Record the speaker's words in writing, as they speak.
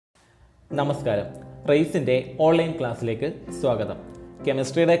നമസ്കാരം. റേസിൻ്റെ ഓൺലൈൻ ക്ലാസ്സിലേക്ക് സ്വാഗതം.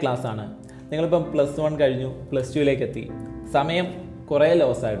 കെമിസ്ട്രിയുടെ ക്ലാസ്സാണ്. നിങ്ങളിപ്പം +1 കഴിഞ്ഞു, +2ലേക്ക് എത്തി. സമയം കുറേ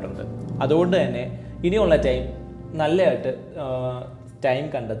ലോസ് ആയിട്ടുണ്ട്. അതുകൊണ്ട് തന്നെ ഇനിയുള്ള ടൈം നല്ലതായിട്ട് ടൈം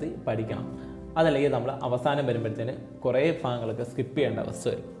കണ്ടെത്തി പഠിക്കണം. അതല്ലെങ്കിൽ നമ്മൾ അവസാനം വരുമ്പോഴത്തേന് കുറേ ഭാഗങ്ങളൊക്കെ സ്കിപ്പ് ചെയ്യേണ്ട അവസ്ഥ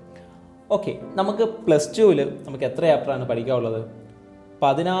വരും. ഓക്കെ, നമുക്ക് +2-ൽ നമുക്ക് എത്ര ചാപ്റ്ററാണ് പഠിക്കാനുള്ളത്?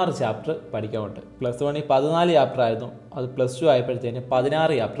 16 ചാപ്റ്റർ പഠിക്കാനുണ്ട്. +1 14 ചാപ്റ്റർ ആയിരുന്നു, അത് +2 ആയപ്പോഴത്തേന്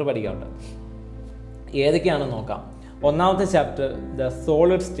 16 ചാപ്റ്റർ പഠിക്കാനുണ്ട്. ഏതൊക്കെയാണെന്ന് നോക്കാം. ഒന്നാമത്തെ chapter the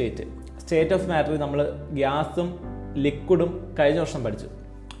solid state of matter. നമ്മൾ ഗ്യാസും ലിക്വിഡും കഴിഞ്ഞ വർഷം പഠിച്ചു.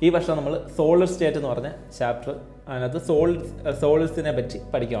 ഈ വർഷം നമ്മൾ സോളിഡ് സ്റ്റേറ്റ് എന്ന് പറഞ്ഞ ചാപ്റ്റർ, അതിനകത്ത് സോളിഡ്സിനെ പറ്റി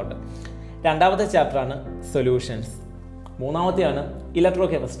പഠിക്കാനുണ്ട്. രണ്ടാമത്തെ ചാപ്റ്ററാണ് സൊല്യൂഷൻസ്. മൂന്നാമത്തെയാണ് electro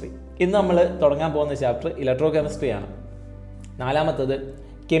chemistry. ഇന്ന് നമ്മൾ തുടങ്ങാൻ പോകുന്ന ചാപ്റ്റർ ഇലക്ട്രോ കെമിസ്ട്രിയാണ്. നാലാമത്തത്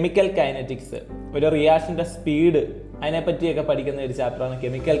കെമിക്കൽ കൈനറ്റിക്സ്, ഒരു റിയാക്ഷൻ്റെ സ്പീഡ് അതിനെപ്പറ്റിയൊക്കെ പഠിക്കുന്ന ഒരു ചാപ്റ്ററാണ്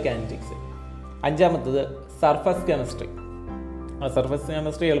കെമിക്കൽ കൈനറ്റിക്സ്. അഞ്ചാമത്തത് സർഫസ് കെമിസ്ട്രി. സർഫസ്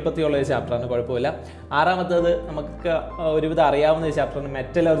കെമിസ്ട്രി എളുപ്പത്തിലുള്ള ഒരു ചാപ്റ്ററാണ്, കുഴപ്പമില്ല. ആറാമത്തത് നമുക്ക് ഒരുവിധം അറിയാവുന്ന ഒരു ചാപ്റ്ററാണ്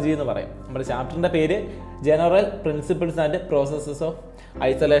മെറ്റലർജി എന്ന് പറയും. നമ്മുടെ ചാപ്റ്ററിൻ്റെ പേര് general principles and processes of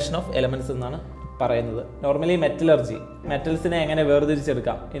isolation of elements എന്നാണ് പറയുന്നത്. നോർമലി മെറ്റലർജി, മെറ്റൽസിനെ എങ്ങനെ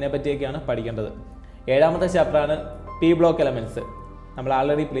വേർതിരിച്ചെടുക്കാം ഇതിനെപ്പറ്റിയൊക്കെയാണ് പഠിക്കേണ്ടത്. ഏഴാമത്തെ ചാപ്റ്ററാണ് പി ബ്ലോക്ക് എലമെൻറ്റ്സ്. നമ്മൾ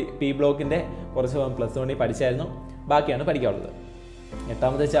ആൾറെഡി പി ബ്ലോക്കിൻ്റെ കുറച്ച് +1 പഠിച്ചായിരുന്നു, ബാക്കിയാണ് പഠിക്കാനുള്ളത്.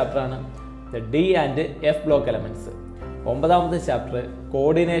 എട്ടാമത്തെ ചാപ്റ്ററാണ് the D and F block elements. ഒമ്പതാമത്തെ ചാപ്റ്റർ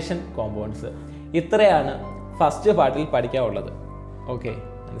കോർഡിനേഷൻ കോമ്പൗണ്ട്സ്. ഇത്രയാണ് ഫസ്റ്റ് പാർട്ടിൽ പഠിക്കാനുള്ളത്. ഓക്കെ,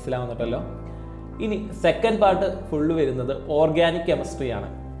 മനസ്സിലാവുന്നുണ്ടല്ലോ. ഇനി സെക്കൻഡ് പാർട്ട് ഫുള്ള് വരുന്നത് ഓർഗാനിക് കെമിസ്ട്രിയാണ്.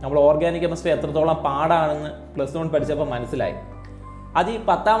 നമ്മൾ ഓർഗാനിക് കെമിസ്ട്രി എത്രത്തോളം പാടാണെന്ന് +1 പഠിച്ചപ്പോൾ മനസ്സിലായി. അത് ഈ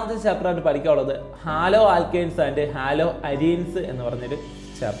 10ാമത്തെ ചാപ്റ്ററായിട്ട് പഠിക്കാനുള്ളത് hello alkynes and hello arenes എന്ന് പറഞ്ഞൊരു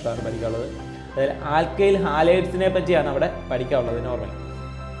ചാപ്റ്ററാണ് പഠിക്കാനുള്ളത്. അതായത് ആൽക്കൈൽ ഹാലൈഡ്സിനെ പറ്റിയാണ് അവിടെ പഠിക്കാനുള്ളത് നോർമലി.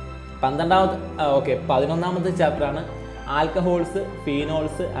 11ാമത്തെ ചാപ്റ്ററാണ് ആൽക്കഹോൾസ്,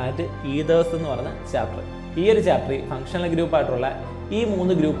 ഫീനോൾസ് ആൻഡ് ഈതേഴ്സ് എന്ന് പറഞ്ഞ ചാപ്റ്റർ. ഈ ഒരു ചാപ്റ്റർ ഫങ്ഷണൽ ഗ്രൂപ്പായിട്ടുള്ള ഈ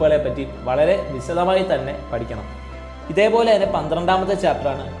 3 ഗ്രൂപ്പുകളെ പറ്റി വളരെ വിശദമായി തന്നെ പഠിക്കണം. ഇതേപോലെ തന്നെ 12ാമത്തെ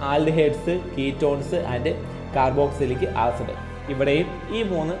ചാപ്റ്ററാണ് aldehydes, ketones and carboxylic acid. ഇവിടെയും ഈ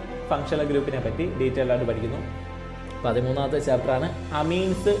 3 ഫങ്ഷണൽ ഗ്രൂപ്പിനെ പറ്റി ഡീറ്റെയിൽ ആയിട്ട് പഠിക്കുന്നു. 13ാമത്തെ ചാപ്റ്ററാണ്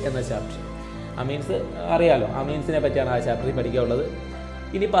അമീൻസ് എന്ന ചാപ്റ്റർ. അമീൻസ് അറിയാലോ, അമീൻസിനെ പറ്റിയാണ് ആ ചാപ്റ്ററിൽ പഠിക്കാനുള്ളത്.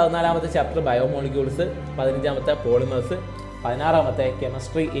 ഇനി 14ാമത്തെ chapter biomolecules, 15ാമത്തെ polymers, 16ാമത്തെ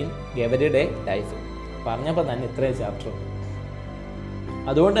chemistry in everyday life. പറഞ്ഞപ്പോൾ തന്നെ ഇത്രയും ചാപ്റ്റർ.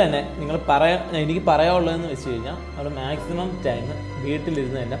 അതുകൊണ്ട് തന്നെ എനിക്ക് പറയാനുള്ളതെന്ന് വെച്ച് കഴിഞ്ഞാൽ നമ്മൾ മാക്സിമം ടൈം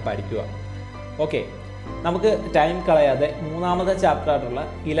വീട്ടിലിരുന്ന് തന്നെ പഠിക്കുക. ഓക്കെ, നമുക്ക് ടൈം കളയാതെ 3ാമത്തെ ചാപ്റ്ററായിട്ടുള്ള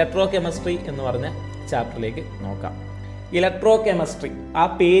ഇലക്ട്രോ കെമിസ്ട്രി എന്ന് പറഞ്ഞ ചാപ്റ്ററിലേക്ക് നോക്കാം. ഇലക്ട്രോ കെമിസ്ട്രി ആ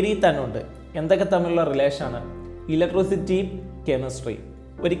പേരിൽ തന്നെ ഉണ്ട്. എന്തൊക്കെ തമ്മിലുള്ള റിലേഷനാണ്? Electricity, chemistry.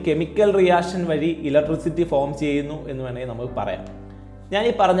 ഒരു കെമിക്കൽ റിയാക്ഷൻ വഴി ഇലക്ട്രിസിറ്റി ഫോം ചെയ്യുന്നു എന്ന് വേണമെങ്കിൽ നമുക്ക് പറയാം. ഞാൻ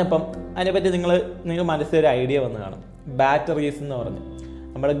ഈ പറഞ്ഞപ്പം അതിനെപ്പറ്റി നിങ്ങൾ മനസ്സിലൊരു ഐഡിയ വന്ന് കാണും. ബാറ്ററീസ് എന്ന് പറഞ്ഞ്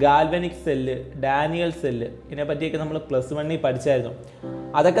നമ്മുടെ ഗാൽവനിക് സെല്ല്, ഡാനിയൽ സെല്ല്, ഇതിനെപ്പറ്റിയൊക്കെ നമ്മൾ +1 പഠിച്ചായിരുന്നു.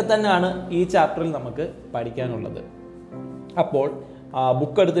 അതൊക്കെ തന്നെയാണ് ഈ ചാപ്റ്ററിൽ നമുക്ക് പഠിക്കാനുള്ളത്. അപ്പോൾ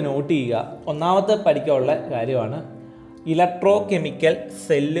ബുക്ക് എടുത്ത് നോട്ട് ചെയ്യുക. ഒന്നാമത്തെ പഠിക്കാനുള്ള കാര്യമാണ് ഇലക്ട്രോ കെമിക്കൽ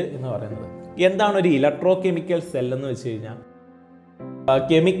സെല്ല് എന്ന് പറയുന്നത്. എന്താണ് ഒരു ഇലക്ട്രോ കെമിക്കൽ സെല്ലെന്ന് വെച്ച് കഴിഞ്ഞാൽ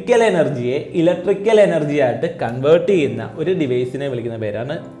കെമിക്കൽ എനർജിയെ ഇലക്ട്രിക്കൽ എനർജി ആയിട്ട് കൺവേർട്ട് ചെയ്യുന്ന ഒരു ഡിവൈസിനെ വിളിക്കുന്ന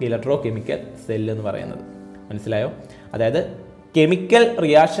പേരാണ് ഇലക്ട്രോ കെമിക്കൽ സെല്ല് എന്ന് പറയുന്നത്. മനസ്സിലായോ? അതായത് കെമിക്കൽ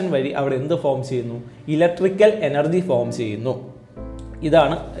റിയാക്ഷൻ വഴി അവിടെ എന്ത് ഫോം ചെയ്യുന്നു? ഇലക്ട്രിക്കൽ എനർജി ഫോം ചെയ്യുന്നു.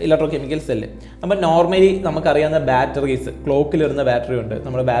 ഇതാണ് ഇലക്ട്രോ കെമിക്കൽ സെല്ല്. നമ്മൾ നോർമലി നമുക്കറിയാവുന്ന ബാറ്ററീസ്, ക്ലോക്കിലിടുന്ന ബാറ്ററി ഉണ്ട്,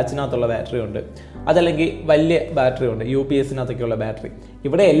 നമ്മുടെ ബാച്ചിനകത്തുള്ള ബാറ്ററി ഉണ്ട്, അതല്ലെങ്കിൽ വലിയ ബാറ്ററി ഉണ്ട്, UPS-നകത്തൊക്കെയുള്ള ബാറ്ററി.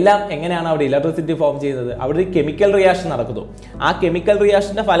 ഇവിടെ എല്ലാം എങ്ങനെയാണ് അവിടെ ഇലക്ട്രിസിറ്റി ഫോം ചെയ്യുന്നത്? അവിടെ ഒരു കെമിക്കൽ റിയാക്ഷൻ നടക്കുന്നു. ആ കെമിക്കൽ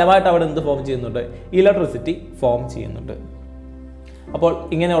റിയാക്ഷൻ്റെ ഫലമായിട്ട് അവിടെ എന്ത് ഫോം ചെയ്യുന്നുണ്ട്? ഇലക്ട്രിസിറ്റി ഫോം ചെയ്യുന്നുണ്ട്. അപ്പോൾ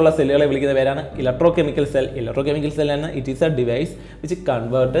ഇങ്ങനെയുള്ള സെല്ലുകളെ വിളിക്കുന്ന പേരാണ് electro chemical cell. Electro chemical cell എന്ന it is A device which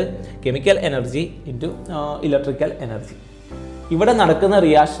convert chemical energy into electrical energy. ഇവിടെ നടക്കുന്ന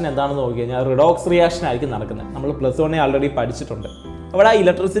റിയാക്ഷൻ എന്താണെന്ന് നോക്കി കഴിഞ്ഞാൽ റിഡോക്സ് റിയാക്ഷൻ ആയിരിക്കും നടക്കുന്നത്. നമ്മൾ +1 ആൾറെഡി പഠിച്ചിട്ടുണ്ട്. അവിടെ ആ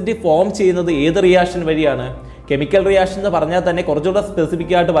ഇലക്ട്രിസിറ്റി ഫോം ചെയ്യുന്നത് ഏത് റിയാക്ഷൻ വഴിയാണ്? കെമിക്കൽ റിയാക്ഷൻ എന്ന് പറഞ്ഞാൽ തന്നെ കുറച്ചുകൂടെ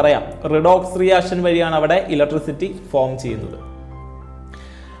സ്പെസിഫിക് ആയിട്ട് പറയാം, റിഡോക്സ് റിയാക്ഷൻ വഴിയാണ് അവിടെ ഇലക്ട്രിസിറ്റി ഫോം ചെയ്യുന്നത്.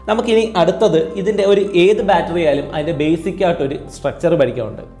 നമുക്കിനി അടുത്തത് ഇതിൻ്റെ ഒരു ഏത് ബാറ്ററി ആയാലും അതിൻ്റെ ബേസിക് ആയിട്ടൊരു സ്ട്രക്ചർ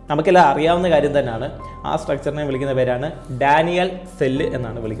പഠിക്കാനുണ്ട്. നമുക്കെല്ലാം അറിയാവുന്ന കാര്യം തന്നെയാണ്. ആ സ്ട്രക്ചറിനെ വിളിക്കുന്ന പേരാണ് ഡാനിയൽ സെല്ല്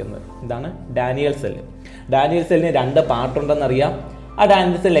എന്നാണ് വിളിക്കുന്നത്. ഇതാണ് ഡാനിയൽ സെല്ല്. ഡാനിയൽ സെല്ലിന് 2 പാർട്ടുണ്ടെന്നറിയാം. ആ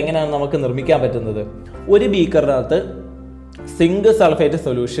ഡാനിയൽ സെല്ല് എങ്ങനെയാണ് നമുക്ക് നിർമ്മിക്കാൻ പറ്റുന്നത്? ഒരു ബീക്കറിനകത്ത് സിങ്ക് സൾഫേറ്റ്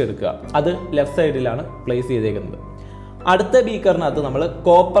സൊല്യൂഷൻ എടുക്കുക. അത് ലെഫ്റ്റ് സൈഡിലാണ് പ്ലേസ് ചെയ്തേക്കുന്നത്. അടുത്ത ബീക്കറിനകത്ത് നമ്മൾ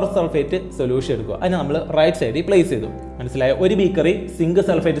കോപ്പർ സൾഫേറ്റ് സൊല്യൂഷൻ എടുക്കുക. അതിന് നമ്മൾ റൈറ്റ് സൈഡിൽ പ്ലേസ് ചെയ്തു. മനസ്സിലായോ? ഒരു ബീക്കറിൽ സിങ്ക്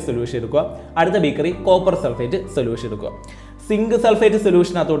സൾഫേറ്റ് സൊല്യൂഷൻ എടുക്കുക, അടുത്ത ബീക്കറിൽ കോപ്പർ സൾഫേറ്റ് സൊല്യൂഷൻ എടുക്കുക. Zinc sulphate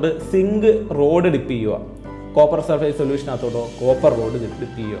സൊല്യൂഷനകത്തോട്ട് zinc road dip ചെയ്യുക, copper sulphate സൊല്യൂഷനകത്തോട്ടോ copper road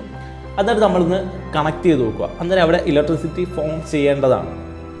dip ചെയ്യുക. എന്നിട്ട് നമ്മളിന്ന് കണക്ട് ചെയ്ത് നോക്കുക. അന്നേരം അവിടെ ഇലക്ട്രിസിറ്റി ഫോം ചെയ്യേണ്ടതാണ്.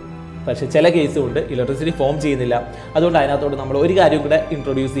 പക്ഷേ ചില കേസ് കൊണ്ട് ഇലക്ട്രിസിറ്റി ഫോം ചെയ്യുന്നില്ല. അതുകൊണ്ട് അതിനകത്തോട്ട് നമ്മൾ ഒരു കാര്യം കൂടെ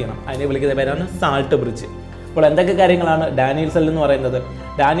ഇൻട്രൊഡ്യൂസ് ചെയ്യണം. അതിനെ വിളിക്കുന്ന പേരാണ് സാൾട്ട് ബ്രിഡ്ജ്. അപ്പോൾ എന്തൊക്കെ കാര്യങ്ങളാണ് ഡാനിയൽ സെൽ എന്ന് പറയുന്നത്?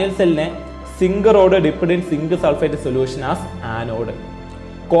 ഡാനിയൽ സെല്ലിനെ zinc road dipped in zinc sulphate solution as anode,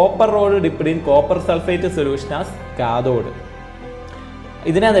 copper road dipped in copper sulphate solution as cathode.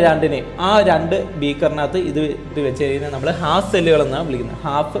 ഇതിനകത്ത് രണ്ടിനെയും ആ രണ്ട് ബീക്കറിനകത്ത് ഇത് വെച്ച് കഴിഞ്ഞാൽ നമ്മൾ ഹാഫ് സെല്ലുകൾ എന്നാണ് വിളിക്കുന്നത്,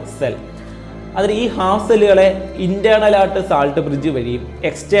 ഹാഫ് സെൽ. അതിൽ ഈ ഹാഫ് സെല്ലുകളെ ഇന്റേണലായിട്ട് സാൾട്ട് ബ്രിഡ്ജ് വഴിയും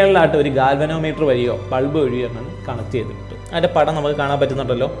എക്സ്റ്റേണലായിട്ട് ഒരു ഗാൽവനോമീറ്റർ വഴിയോ ബൾബ് വഴിയോ എന്നാണ് കണക്ട് ചെയ്ത് കിട്ടും. അതിൻ്റെ പടം നമുക്ക് കാണാൻ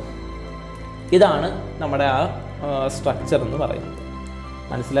പറ്റുന്നുണ്ടല്ലോ. ഇതാണ് നമ്മുടെ ആ സ്ട്രക്ചർ എന്ന് പറയുന്നത്.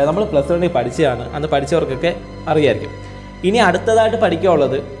 മനസ്സിലായത്? നമ്മൾ പ്ലസ് 1 പഠിച്ചതാണ്, അന്ന് പഠിച്ചവർക്കൊക്കെ അറിയായിരിക്കും. ഇനി അടുത്തതായിട്ട്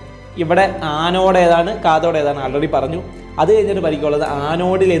പഠിക്കാനുള്ളത് ഇവിടെ ആനോഡ് ഏതാണ് കാഥോഡ് ഏതാണ് ആൾറെഡി പറഞ്ഞു. അത് കഴിഞ്ഞിട്ട് പഠിക്കാനുള്ളത്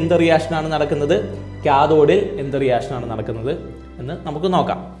ആനോഡിൽ എന്ത് റിയാക്ഷനാണ് നടക്കുന്നത്, കാഥോഡിൽ എന്ത് റിയാക്ഷനാണ് നടക്കുന്നത് എന്ന് നമുക്ക്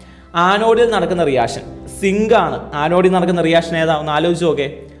നോക്കാം. ആനോഡിൽ നടക്കുന്ന റിയാക്ഷൻ സിങ്ക് ആണ്. ആനോഡിൽ നടക്കുന്ന റിയാക്ഷൻ ഏതാ ഒന്ന് ആലോചിച്ച് നോക്കേ.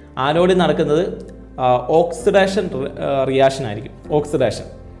 ആനോഡിൽ നടക്കുന്നത് ഓക്സിഡേഷൻ റിയാക്ഷൻ ആയിരിക്കും. ഓക്സിഡേഷൻ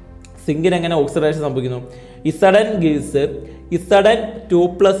സിങ്കിന് എങ്ങനെ ഓക്സിഡേഷൻ സംഭവിക്കുന്നു? ഇസഡൻ ഗീവ്സ് ഇസഡൻ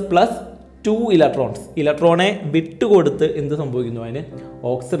 2++2 ഇലക്ട്രോൺസ്. ഇലക്ട്രോണെ വിട്ടുകൊടുത്ത് എന്ത് സംഭവിക്കുന്നു? അതിന്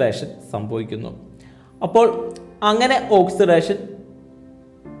ഓക്സിഡേഷൻ സംഭവിക്കുന്നു. അപ്പോൾ അങ്ങനെ ഓക്സിഡേഷൻ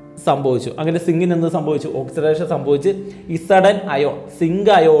സംഭവിച്ചു. അങ്ങനെ സിങ്കിന് എന്ത് സംഭവിച്ചു? ഓക്സിഡേഷൻ സംഭവിച്ച് ഇസഡൻ അയോൺ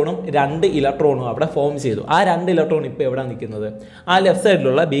സിങ്ക് അയോണും 2 ഇലക്ട്രോണും അവിടെ ഫോം ചെയ്തു. ആ 2 ഇലക്ട്രോൺ ഇപ്പോൾ എവിടെ നിൽക്കുന്നത്? ആ ലെഫ്റ്റ്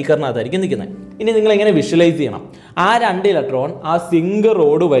സൈഡിലുള്ള ബീക്കറിനകത്തായിരിക്കും നിൽക്കുന്നത്. ഇനി നിങ്ങൾ എങ്ങനെ വിഷ്വലൈസ് ചെയ്യണം? ആ 2 ഇലക്ട്രോൺ ആ സിങ്ക്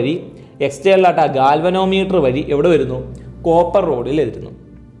റോഡ് വഴി എക്സ്റ്റേണലായിട്ട് ആ ഗാൽവനോമീറ്റർ വഴി എവിടെ വരുന്നു? കോപ്പർ റോഡിൽ വരുന്നു.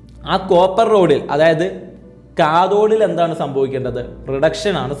 ആ കോപ്പർ റോഡിൽ, അതായത് കാഥോഡിൽ എന്താണ് സംഭവിക്കേണ്ടത്?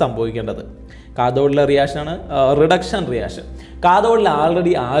 റിഡക്ഷൻ ആണ് സംഭവിക്കേണ്ടത്. കാഥോഡിലെ റിയാക്ഷനാണ് റിഡക്ഷൻ റിയാക്ഷൻ. കാഥോഡിൽ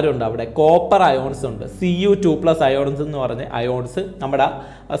ആൾറെഡി ആരുണ്ട്? അവിടെ കോപ്പർ അയോൺസ് ഉണ്ട്. Cu2+ അയോൺസ് എന്ന് പറഞ്ഞ അയോൺസ് നമ്മുടെ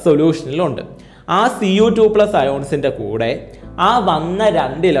സൊല്യൂഷനിലുണ്ട്. ആ Cu2+ അയോൺസിൻ്റെ കൂടെ ആ വന്ന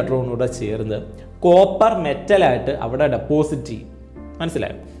 2 ഇലക്ട്രോണൂടെ ചേർന്ന് കോപ്പർ മെറ്റലായിട്ട് അവിടെ ഡെപ്പോസിറ്റ് ചെയ്യും.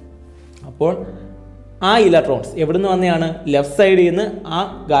 മനസ്സിലായോ? അപ്പോൾ ആ ഇലക്ട്രോൺസ് എവിടുന്ന് വന്നെയാണ്? ലെഫ്റ്റ് സൈഡിൽ നിന്ന് ആ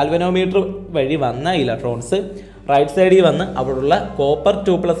ഗാൽവനോമീറ്റർ വഴി വന്ന ഇലക്ട്രോൺസ് റൈറ്റ് സൈഡിൽ വന്ന് അവിടെയുള്ള കോപ്പർ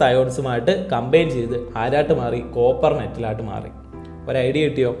 2+ അയോൺസുമായിട്ട് കമ്പൈൻ ചെയ്ത് ആരായിട്ട് മാറി? കോപ്പർ മെറ്റലായിട്ട് മാറി. ഒരു ഐഡിയ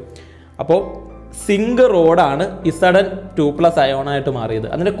കിട്ടിയോ? അപ്പോൾ സിങ്ക് റോഡാണ് ഇസഡൻ 2+ അയോണായിട്ട് മാറിയത്.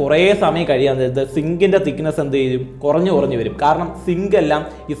 അതിന് കുറേ സമയം കഴിയാൻ നേരത്ത് സിങ്കിൻ്റെ തിക്നെസ് എന്ത് ചെയ്യും? കുറഞ്ഞു വരും. കാരണം സിങ്ക് എല്ലാം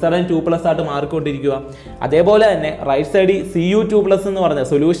ഇസഡൻ 2+ ആയിട്ട് മാറിക്കൊണ്ടിരിക്കുക. അതേപോലെ തന്നെ റൈറ്റ് സൈഡിൽ Cu2+ എന്ന് പറഞ്ഞ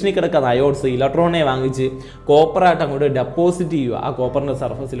സൊല്യൂഷനിൽ കിടക്കുന്ന അയോൺസ് ഇലക്ട്രോണിനെ വാങ്ങിച്ച് കോപ്പറായിട്ട് അങ്ങോട്ട് ഡെപ്പോസിറ്റ് ചെയ്യുക ആ കോപ്പറിൻ്റെ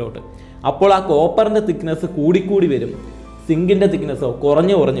സർഫസിലോട്ട്. അപ്പോൾ ആ കോപ്പറിൻ്റെ തിക്നെസ് കൂടിക്കൂടി വരും, സിങ്കിൻ്റെ തിക്നെസ്സോ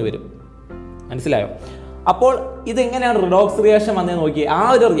കുറഞ്ഞു വരും. മനസ്സിലായോ? അപ്പോൾ ഇതെങ്ങനെയാണ് റിഡോക്സ് റിയാക്ഷൻ വന്നേ നോക്കി. ആ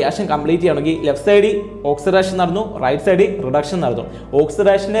ഒരു റിയാക്ഷൻ കംപ്ലീറ്റ് ചെയ്യണമെങ്കിൽ ലെഫ്റ്റ് സൈഡിൽ ഓക്സിഡേഷൻ നടന്നു, റൈറ്റ് സൈഡിൽ റിഡക്ഷൻ നടന്നു.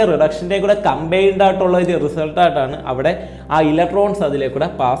 ഓക്സിഡേഷൻ്റെ റിഡക്ഷൻ്റെ കൂടെ കമ്പൈൻഡ് ആയിട്ടുള്ള ഒരു റിസൾട്ടായിട്ടാണ് അവിടെ ആ ഇലക്ട്രോൺസ് അതിലേക്കൂടെ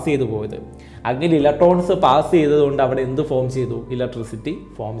പാസ് ചെയ്തു പോയത്. അങ്ങനെ ഇലക്ട്രോൺസ് പാസ് ചെയ്തതുകൊണ്ട് അവിടെ എന്ത് ഫോം ചെയ്തു? ഇലക്ട്രിസിറ്റി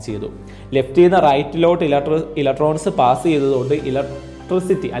ഫോം ചെയ്തു. ലെഫ്റ്റിൽ നിന്ന് റൈറ്റിലോട്ട് ഇലക്ട്രോൺസ് പാസ് ചെയ്തതുകൊണ്ട്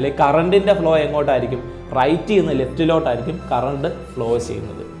ഇലക്ട്രിസിറ്റി അല്ലെങ്കിൽ കറണ്ടിൻ്റെ ഫ്ലോ എങ്ങോട്ടായിരിക്കും? റൈറ്റിൽ നിന്ന് ലെഫ്റ്റിലോട്ടായിരിക്കും കറണ്ട് ഫ്ലോ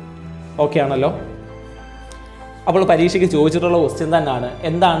ചെയ്യുന്നത്. ഓക്കെ ആണല്ലോ? അപ്പോൾ പരീക്ഷയ്ക്ക് ചോദിച്ചിട്ടുള്ള ക്വസ്റ്റ്യൻ തന്നെയാണ്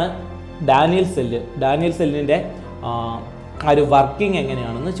എന്താണ് ഡാനിയൽ സെല്ല്, ഡാനിയൽ സെല്ലിൻ്റെ ആ ഒരു വർക്കിംഗ്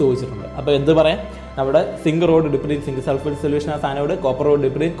എങ്ങനെയാണെന്ന് ചോദിച്ചിട്ടുണ്ട്. അപ്പോൾ എന്ത് പറയാം? നമ്മുടെ zinc road dipped in zinc sulphate solution as anode, copper road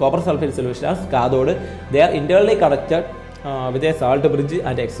dipped in copper sulphate solution as cathode. They are internally connected with a salt bridge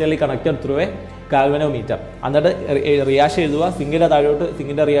and externally connected through A galvanometer. എന്നിട്ട് reaction എഴുതുക, സിങ്കിൻ്റെ താഴോട്ട്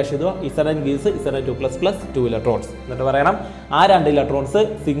സിങ്കിൻ്റെ reaction എഴുതുക. ഇസഡൻ gives ഇസഡൻ 2++2 electrons. എന്നിട്ട് പറയണം ആ 2 electrons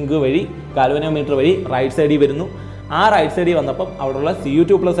zinc വഴി galvanometer വഴി right സൈഡിൽ വരുന്നു. ആ റൈറ്റ് സൈഡിൽ വന്നപ്പം അവിടെയുള്ള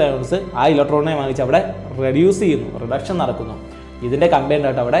Cu2+ അയോൺസ് ആ ഇലക്ട്രോണിനെ വാങ്ങിച്ച് അവിടെ റെഡ്യൂസ് ചെയ്യുന്നു, റിഡക്ഷൻ നടക്കുന്നു. ഇതിൻ്റെ കമ്പൈൻഡ്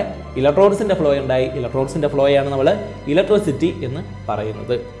ആയിട്ട് അവിടെ ഇലക്ട്രോൺസിൻ്റെ ഫ്ലോ ഉണ്ടായി. ഇലക്ട്രോൺസിൻ്റെ ഫ്ലോയാണ് നമ്മൾ ഇലക്ട്രിസിറ്റി എന്ന്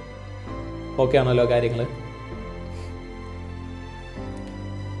പറയുന്നത്. ഓക്കെ ആണല്ലോ കാര്യങ്ങൾ?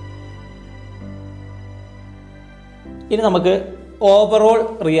 ഇനി നമുക്ക് ഓവറോൾ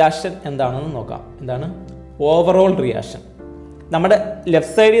റിയാക്ഷൻ എന്താണെന്ന് നോക്കാം. എന്താണ് ഓവറോൾ റിയാക്ഷൻ? നമ്മുടെ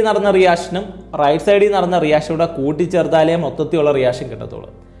ലെഫ്റ്റ് സൈഡിൽ നടന്ന റിയാക്ഷനും റൈറ്റ് സൈഡിൽ നടന്ന റിയാക്ഷനും കൂട്ടിച്ചേർത്താലേ മൊത്തത്തിലുള്ള റിയാക്ഷൻ കിട്ടത്തുള്ളൂ.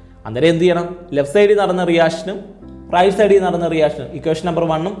 അന്നേരം എന്ത് ചെയ്യണം? ലെഫ്റ്റ് സൈഡിൽ നടന്ന റിയാക്ഷനും റൈറ്റ് സൈഡിൽ നടന്ന റിയാക്ഷനും ഇക്വേഷൻ നമ്പർ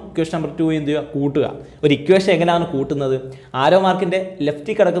 1ഉം ഇക്വേഷൻ നമ്പർ 2 എന്ത് ചെയ്യുക? കൂട്ടുക. ഒരു ഇക്വേഷൻ എങ്ങനെയാണ് കൂട്ടുന്നത്? ആരോ മാർക്കിൻ്റെ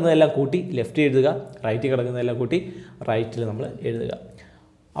ലെഫ്റ്റിൽ കിടക്കുന്നതെല്ലാം കൂട്ടി ലെഫ്റ്റിൽ എഴുതുക, റൈറ്റിൽ കിടക്കുന്നതെല്ലാം കൂട്ടി റൈറ്റിൽ നമ്മൾ എഴുതുക.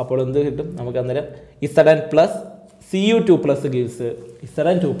 അപ്പോൾ എന്ത് കിട്ടും നമുക്ക്? അന്നേരം ഇസഡൻ plus Cu2+ gives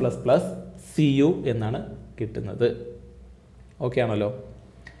Zn2++ Cu എന്നാണ് കിട്ടുന്നത്. ഓക്കെ ആണല്ലോ.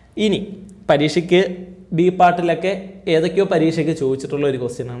 ഇനി പരീക്ഷയ്ക്ക് ബി പാർട്ടിലൊക്കെ ഏതൊക്കെയോ പരീക്ഷയ്ക്ക് ചോദിച്ചിട്ടുള്ള ഒരു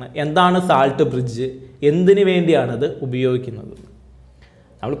ക്വസ്റ്റ്യനാണ്, എന്താണ് സാൾട്ട് ബ്രിഡ്ജ്, എന്തിനു വേണ്ടിയാണത് ഉപയോഗിക്കുന്നത്?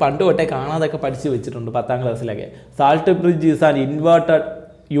 നമ്മൾ പണ്ട് തൊട്ടേ കാണാതൊക്കെ പഠിച്ച് വെച്ചിട്ടുണ്ട് 10ാം ക്ലാസ്സിലൊക്കെ. Salt bridge is an inverted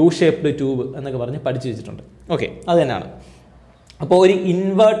U shaped tube എന്നൊക്കെ പറഞ്ഞ് പഠിച്ചു വെച്ചിട്ടുണ്ട്. ഓക്കെ, അത് തന്നെയാണ്. അപ്പോൾ ഒരു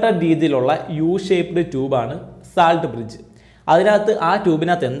ഇൻവേർട്ടഡ് രീതിയിലുള്ള യു ഷേപ്ഡ് ട്യൂബാണ് സാൾട്ട് ബ്രിഡ്ജ്. അതിനകത്ത് ആ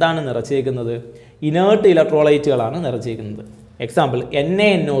ട്യൂബിനകത്ത് എന്താണ് നിറച്ചേക്കുന്നത്? ഇനേർട്ട് ഇലക്ട്രോലൈറ്റുകളാണ് നിറച്ചേക്കുന്നത്. എക്സാമ്പിൾ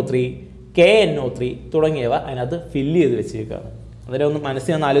NaNO3, KNO3 തുടങ്ങിയവ അതിനകത്ത് ഫില്ല് ചെയ്ത് വെച്ചേക്കുകയാണ്. അന്നേരം ഒന്ന്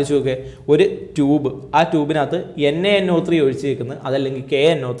മനസ്സിൽ ആലോചിച്ച് നോക്കുക, ഒരു ട്യൂബ്, ആ ട്യൂബിനകത്ത് NaNO3 ഒഴിച്ചേക്കുന്നത്, അതല്ലെങ്കിൽ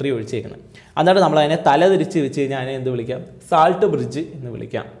KNO3 ഒഴിച്ചേക്കുന്നത്. എന്നിട്ട് നമ്മളതിനെ തലതിരിച്ച് വെച്ച് കഴിഞ്ഞാൽ അതിനെ എന്ത് വിളിക്കാം? സാൾട്ട് ബ്രിഡ്ജ് എന്ന്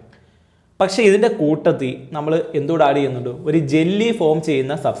വിളിക്കാം. പക്ഷേ ഇതിൻ്റെ കൂട്ടത്തിൽ നമ്മൾ എന്തുകൂടെ ആഡ് ചെയ്യുന്നുണ്ട്? ഒരു ജെല്ലി ഫോം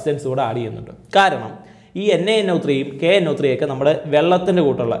ചെയ്യുന്ന സബ്സ്റ്റൻസ് കൂടെ ആഡ് ചെയ്യുന്നുണ്ട്. കാരണം ഈ NaNO3യും KNO3 ഒക്കെ നമ്മുടെ വെള്ളത്തിൻ്റെ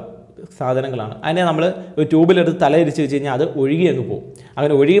കൂട്ടുള്ള സാധനങ്ങളാണ്. അതിനെ നമ്മൾ ഒരു ട്യൂബിലെടുത്ത് തലയിരിച്ച് വെച്ച് കഴിഞ്ഞാൽ അത് ഒഴുകി അങ്ങ് പോകും.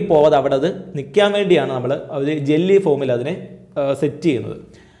 അങ്ങനെ ഒഴുകി പോകാതെ അവിടെ അത് നിൽക്കാൻ വേണ്ടിയാണ് നമ്മൾ ഒരു ജെല്ലി ഫോമിൽ അതിനെ സെറ്റ് ചെയ്യുന്നത്.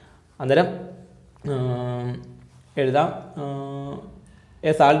 അന്നേരം എഴുതാം,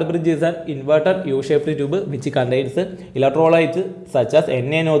 A salt bridge is an inverted U shaped tube which contains electrolytes such as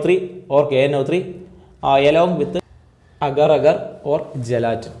NaNO3 or KNO3 along with agar-agar or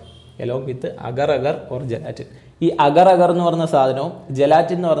gelatin. along with agar-agar or gelatin. ഈ അഗർ എന്ന് പറഞ്ഞ സാധനവും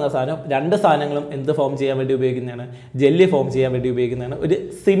ജെലാറ്റിൻ എന്ന് പറഞ്ഞ സാധനവും, രണ്ട് സാധനങ്ങളും എന്ത് ഫോം ചെയ്യാൻ വേണ്ടി ഉപയോഗിക്കുന്നതാണ്? ജെല്ലി ഫോം ചെയ്യാൻ വേണ്ടി ഉപയോഗിക്കുന്നതാണ്. ഒരു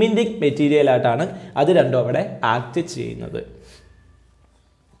സിമെൻറ്റിക് മെറ്റീരിയലായിട്ടാണ് അത് രണ്ടും അവിടെ ആക്ട് ചെയ്യുന്നത്.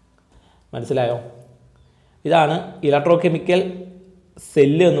 മനസ്സിലായോ? ഇതാണ് ഇലക്ട്രോ കെമിക്കൽ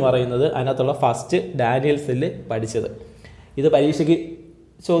സെല്ല് എന്ന് പറയുന്നത്. അതിനകത്തുള്ള ഫസ്റ്റ് ഡാനിയൽ സെല്ല് പഠിച്ചത്. ഇത് പരീക്ഷയ്ക്ക്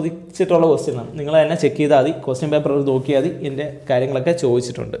ചോദിച്ചിട്ടുള്ള ക്വസ്റ്റ്യനാണ്. നിങ്ങൾ തന്നെ ചെക്ക് ചെയ്താൽ മതി, ക്വസ്റ്റ്യൻ പേപ്പർ നോക്കിയാൽ മതി, ഇതിൻ്റെ കാര്യങ്ങളൊക്കെ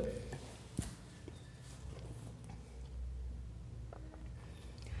ചോദിച്ചിട്ടുണ്ട്.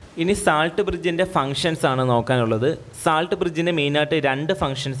 ഇനി സാൾട്ട് ബ്രിഡ്ജിൻ്റെ ഫങ്ഷൻസ് ആണ് നോക്കാനുള്ളത്. സാൾട്ട് ബ്രിഡ്ജിൻ്റെ മെയിനായിട്ട് 2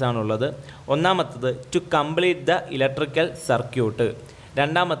 ഫങ്ഷൻസ് ആണുള്ളത്. ഒന്നാമത്തത് to complete the electrical circuit,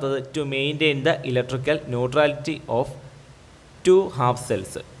 രണ്ടാമത്തത് to maintain the electrical neutrality of 2 half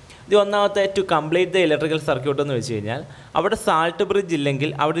cells. ഇത് ഒന്നാമത്തെ to complete the electrical circuit എന്ന് വെച്ച് കഴിഞ്ഞാൽ അവിടെ സാൾട്ട് ബ്രിഡ്ജ്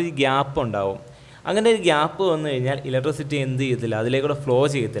ഇല്ലെങ്കിൽ അവിടെ ഒരു ഗ്യാപ്പ് ഉണ്ടാവും. അങ്ങനെ ഒരു ഗ്യാപ്പ് വന്നു കഴിഞ്ഞാൽ ഇലക്ട്രിസിറ്റി എന്ത് ചെയ്യത്തില്ല, അതിലേക്കൂടെ ഫ്ലോ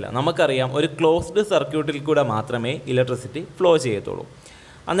ചെയ്യത്തില്ല. നമുക്കറിയാം ഒരു ക്ലോസ്ഡ് സർക്യൂട്ടിൽ കൂടെ മാത്രമേ ഇലക്ട്രിസിറ്റി ഫ്ലോ ചെയ്യത്തുള്ളൂ.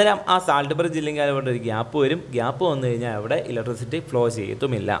 അന്നേരം ആ സാൾട്ട് ബ്രിഡ്ജ് ഇല്ലെങ്കിൽ അതുകൊണ്ട് ഒരു ഗ്യാപ്പ് വരും. ഗ്യാപ്പ് വന്നു കഴിഞ്ഞാൽ അവിടെ ഇലക്ട്രിസിറ്റി ഫ്ലോ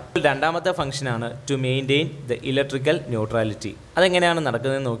ചെയ്യത്തുമില്ല. രണ്ടാമത്തെ ഫംഗ്ഷനാണ് to maintain the electrical neutrality. അതെങ്ങനെയാണ്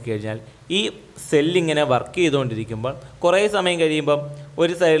നടക്കുന്നതെന്ന് നോക്കിക്കഴിഞ്ഞാൽ ഈ സെല്ലിങ്ങനെ വർക്ക് ചെയ്തുകൊണ്ടിരിക്കുമ്പോൾ കുറേ സമയം കഴിയുമ്പം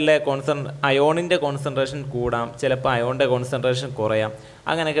ഒരു സൈഡിലെ അയോണിൻ്റെ കോൺസെൻട്രേഷൻ കൂടാം, ചിലപ്പോൾ അയോണിൻ്റെ കോൺസെൻട്രേഷൻ കുറയാം,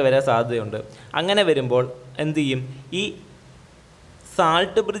 അങ്ങനെയൊക്കെ വരാൻ സാധ്യതയുണ്ട്. അങ്ങനെ വരുമ്പോൾ എന്ത് ചെയ്യും? ഈ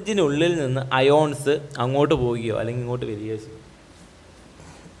സാൾട്ട് ബ്രിഡ്ജിനുള്ളിൽ നിന്ന് അയോൺസ് അങ്ങോട്ട് പോവുകയോ അല്ലെങ്കിൽ ഇങ്ങോട്ട് വരികയോ ചെയ്യും.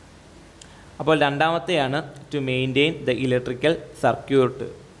 അപ്പോൾ രണ്ടാമത്തെയാണ് to maintain the electrical circuit.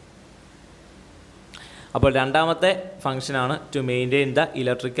 അപ്പോൾ രണ്ടാമത്തെ ഫംഗ്ഷനാണ് to maintain the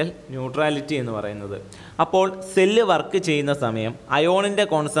electrical neutrality എന്ന് പറയുന്നത്. അപ്പോൾ സെല്ല് വർക്ക് ചെയ്യുന്ന സമയം അയോണിൻ്റെ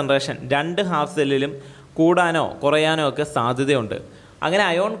കോൺസെൻട്രേഷൻ 2 ഹാഫ് സെല്ലിലും കൂടാനോ കുറയാനോ ഒക്കെ സാധ്യതയുണ്ട്. അങ്ങനെ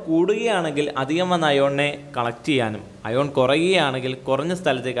അയോൺ കൂടുകയാണെങ്കിൽ അധികം വന്ന അയോണിനെ കളക്ട് ചെയ്യാനും, അയോൺ കുറയുകയാണെങ്കിൽ കുറഞ്ഞ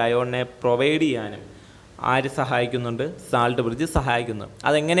സ്ഥലത്തേക്ക് അയോണിനെ പ്രൊവൈഡ് ചെയ്യാനും ആര് സഹായിക്കുന്നുണ്ട്? സാൾട്ട് ബ്രിഡ്ജ് സഹായിക്കുന്നു.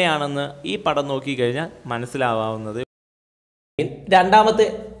 അതെങ്ങനെയാണെന്ന് ഈ പടം നോക്കിക്കഴിഞ്ഞാൽ മനസ്സിലാവുന്നത്. രണ്ടാമത്തെ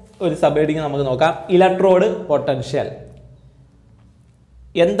ഒരു സബ് ഹെഡിങ് നമുക്ക് നോക്കാം, ഇലക്ട്രോഡ് പൊട്ടൻഷ്യൽ.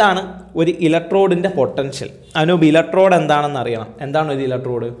 എന്താണ് ഒരു ഇലക്ട്രോഡിൻ്റെ പൊട്ടൻഷ്യൽ? അതിനുമുമ്പ് ഇലക്ട്രോഡ് എന്താണെന്ന് അറിയണം. എന്താണ് ഒരു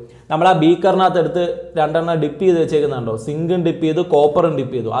ഇലക്ട്രോഡ്? നമ്മൾ ആ ബീക്കറിനകത്ത് എടുത്ത് 2 ഡിപ്പ് ചെയ്ത് വെച്ചേക്കുന്നുണ്ടോ? സിങ്കും ഡിപ്പ് ചെയ്തു, കോപ്പറും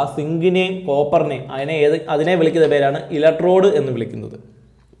ഡിപ്പ് ചെയ്തു. ആ സിങ്കിനെയും കോപ്പറിനെയും അതിനെ വിളിക്കുന്ന പേരാണ് ഇലക്ട്രോഡ് എന്ന് വിളിക്കുന്നത്.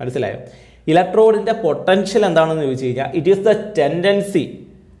 മനസ്സിലായോ? ഇലക്ട്രോഡിൻ്റെ പൊട്ടൻഷ്യൽ എന്താണെന്ന് ചോദിച്ചു കഴിഞ്ഞാൽ it is the tendency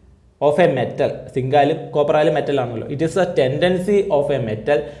of A metal, സിങ്കായാലും കോപ്പറായാലും metal ആണല്ലോ, it is the tendency of A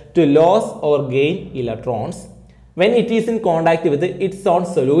metal to loss or gain electrons when it is in contact with its on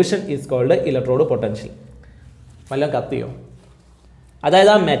solution is called electrode potential. വല്ലതും കത്തിയോ?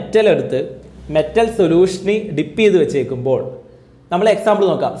 അതായത് ആ metal എടുത്ത് metal സൊല്യൂഷനെ dip ചെയ്ത് വെച്ചേക്കുമ്പോൾ, നമ്മൾ example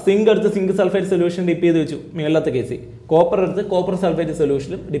നോക്കാം. Zinc എടുത്ത് zinc sulphate solution dip ചെയ്ത് വെച്ചു, മുകളിലത്തെ കേസ്. കോപ്പർ എടുത്ത് കോപ്പർ സൾഫേറ്റ്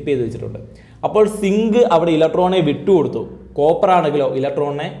സൊല്യൂഷനും ഡിപ്പ് ചെയ്ത് വെച്ചിട്ടുണ്ട്. അപ്പോൾ സിങ്ക് അവിടെ ഇലക്ട്രോണെ വിട്ടുകൊടുത്തു, കോപ്പർ ആണെങ്കിലോ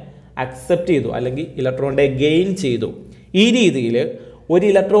ഇലക്ട്രോണിനെ അക്സെപ്റ്റ് ചെയ്തു അല്ലെങ്കിൽ ഇലക്ട്രോണിനെ ഗെയിൻ ചെയ്തു. ഈ രീതിയിൽ ഒരു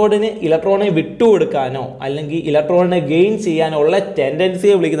ഇലക്ട്രോണിനെ വിട്ടുകൊടുക്കാനോ അല്ലെങ്കിൽ ഇലക്ട്രോണിനെ ഗെയിൻ ചെയ്യാനോ ഉള്ള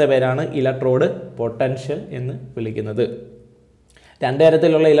ടെൻഡൻസിയെ വിളിക്കുന്ന പേരാണ് ഇലക്ട്രോഡ് പൊട്ടൻഷ്യൽ എന്ന് വിളിക്കുന്നത്. 2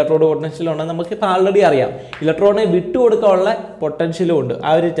 തരത്തിലുള്ള ഇലക്ട്രോഡ് പൊട്ടൻഷ്യൽ ഉണ്ടെന്ന് നമുക്കിപ്പോൾ ആൾറെഡി അറിയാം. ഇലക്ട്രോണിനെ വിട്ടുകൊടുക്കാനുള്ള പൊട്ടൻഷ്യലും ഉണ്ട്,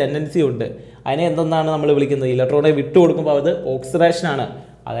 ആ ഒരു ടെൻഡൻസിയും ഉണ്ട്. അതിനെ എന്തെന്നാണ് നമ്മൾ വിളിക്കുന്നത്? ഇലക്ട്രോണിനെ വിട്ടുകൊടുക്കുമ്പോൾ അത് ഓക്സിഡേഷനാണ്,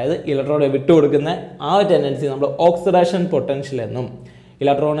 അതായത് ഇലക്ട്രോണെ വിട്ടുകൊടുക്കുന്ന ആ ഒരു ടെൻഡൻസി നമ്മൾ ഓക്സിഡേഷൻ പൊട്ടൻഷ്യൽ എന്നും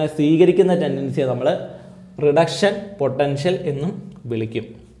ഇലക്ട്രോണെ സ്വീകരിക്കുന്ന ടെൻഡൻസിയെ നമ്മൾ റിഡക്ഷൻ പൊട്ടൻഷ്യൽ എന്നും വിളിക്കും.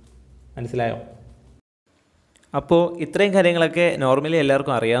 മനസ്സിലായോ? അപ്പോൾ ഇത്രയും കാര്യങ്ങളൊക്കെ നോർമലി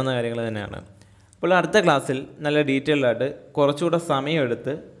എല്ലാവർക്കും അറിയാവുന്ന കാര്യങ്ങൾ തന്നെയാണ്. അപ്പോൾ അടുത്ത ക്ലാസ്സിൽ നല്ല ഡീറ്റെയിൽഡായിട്ട് കുറച്ചുകൂടെ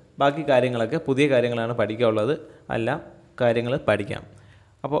സമയമെടുത്ത് ബാക്കി കാര്യങ്ങളൊക്കെ പുതിയ കാര്യങ്ങളാണ് പഠിക്കാനുള്ളത്, എല്ലാം കാര്യങ്ങൾ പഠിക്കാം.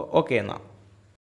 അപ്പോൾ ഓക്കെ എന്നാൽ.